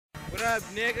What up,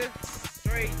 nigga?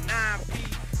 Straight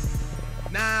 9Piece.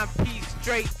 9Piece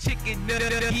straight chicken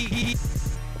nugget.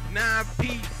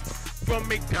 9Piece from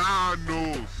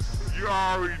McDonald's. You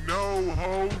already know,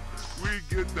 ho. We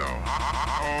get the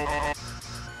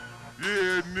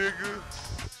yeah, nigga.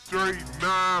 Straight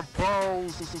 9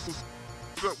 balls.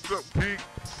 Up, pink.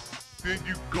 Then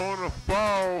you gonna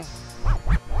fall.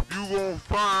 You gon'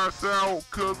 find out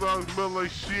cause I smell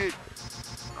like shit.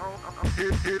 I'm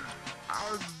hit.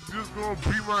 I'm just gonna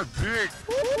beat my dick.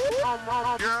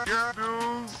 Yeah,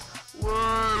 dude.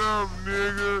 What up,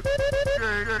 nigga?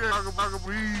 I can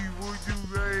believe what you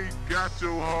ain't got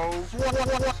your hoe. She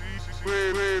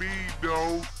ready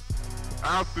though.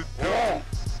 Out the door.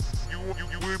 You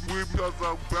with me cause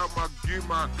I'm about to get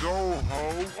my goal,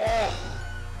 hoe.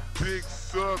 Big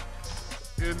suck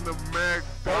in the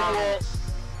McDonald's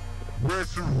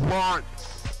restaurant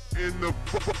in the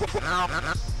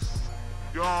house.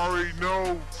 You already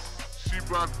know she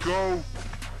about to go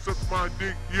suck my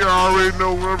dick. You already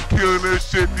know when I'm killing that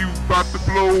shit. You about to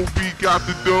blow. We got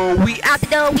the dough. We out the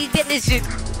door. We get this shit.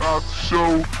 Out the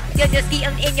show. You just get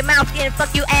them in your mouth and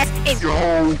fuck you ass in your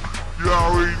hole. You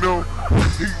already know.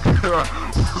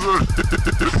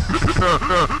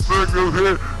 Look up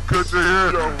here. Cut your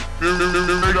hair.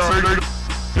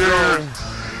 Yeah.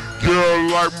 Girl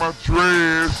like my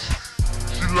dreads.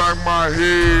 She like my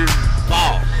head.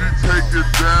 Ball. She take it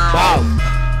down.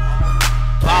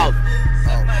 Ball.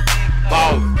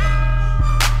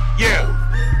 Yeah.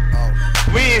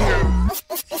 We in here.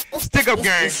 Stick up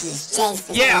gang.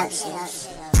 Yeah.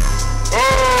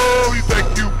 Oh, you think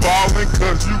you ballin'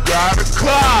 cause you got a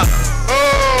clock.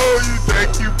 Oh, you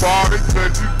think you ballin'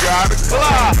 cause you got a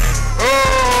clock.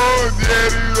 Oh, yeah,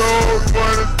 these hoes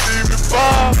wanna see me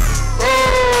fall.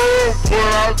 Oh,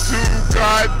 put out 2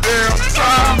 goddamn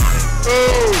times.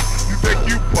 Oh, you think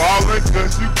you ballin'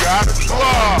 cause you got a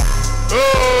claw.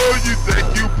 Oh, you think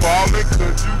you ballin'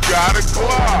 cause you got a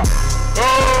claw.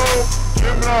 Oh, give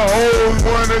me the hoes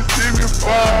wanna see me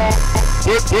fall.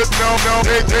 With no, just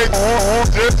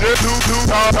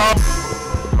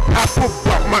I put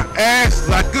up my ass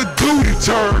like a duty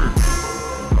turd.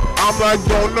 I'm like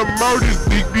on the murders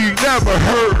deep you never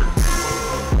heard.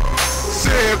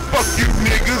 Said fuck you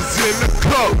niggas in the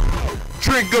club.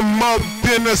 Drink 'em up,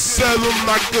 then I sell 'em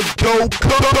like a dope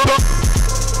cup.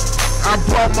 I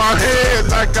brought my head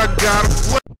like I got a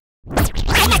flip.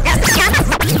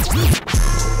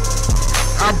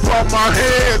 I brought my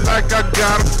head like I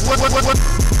got a flip.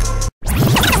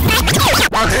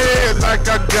 My head like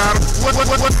I got a flip.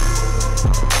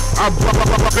 I brought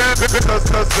my head cause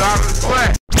I was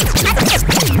flat.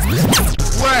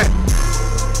 Flat.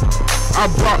 I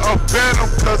brought a phantom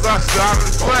cause I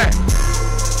started flat.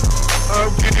 I'm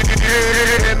getting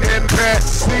in that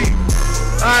seat.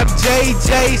 I'm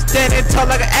JJ standing tall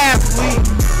like an athlete.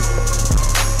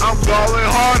 I'm going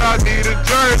hard, I need a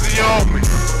jersey on me.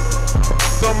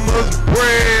 So much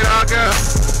bread, I gotta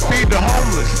feed the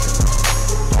homeless.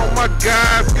 Oh my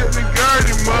God, get me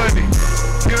dirty money.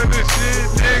 Kill this shit,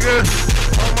 nigga.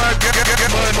 Oh my God,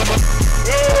 money.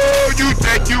 Oh, you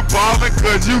think you ballin'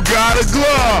 cause you got a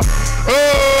glove.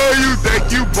 Oh, you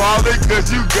think you ballin' cause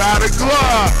you got a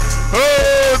glove.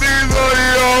 Oh, these are the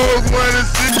old wanna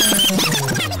see.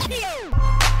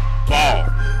 Ball.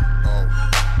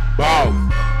 Ball.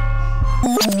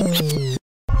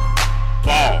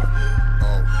 Ball.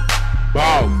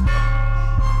 Ball.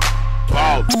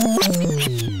 Ball.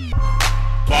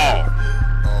 Ball.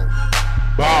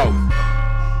 Ball.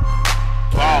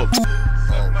 Ball.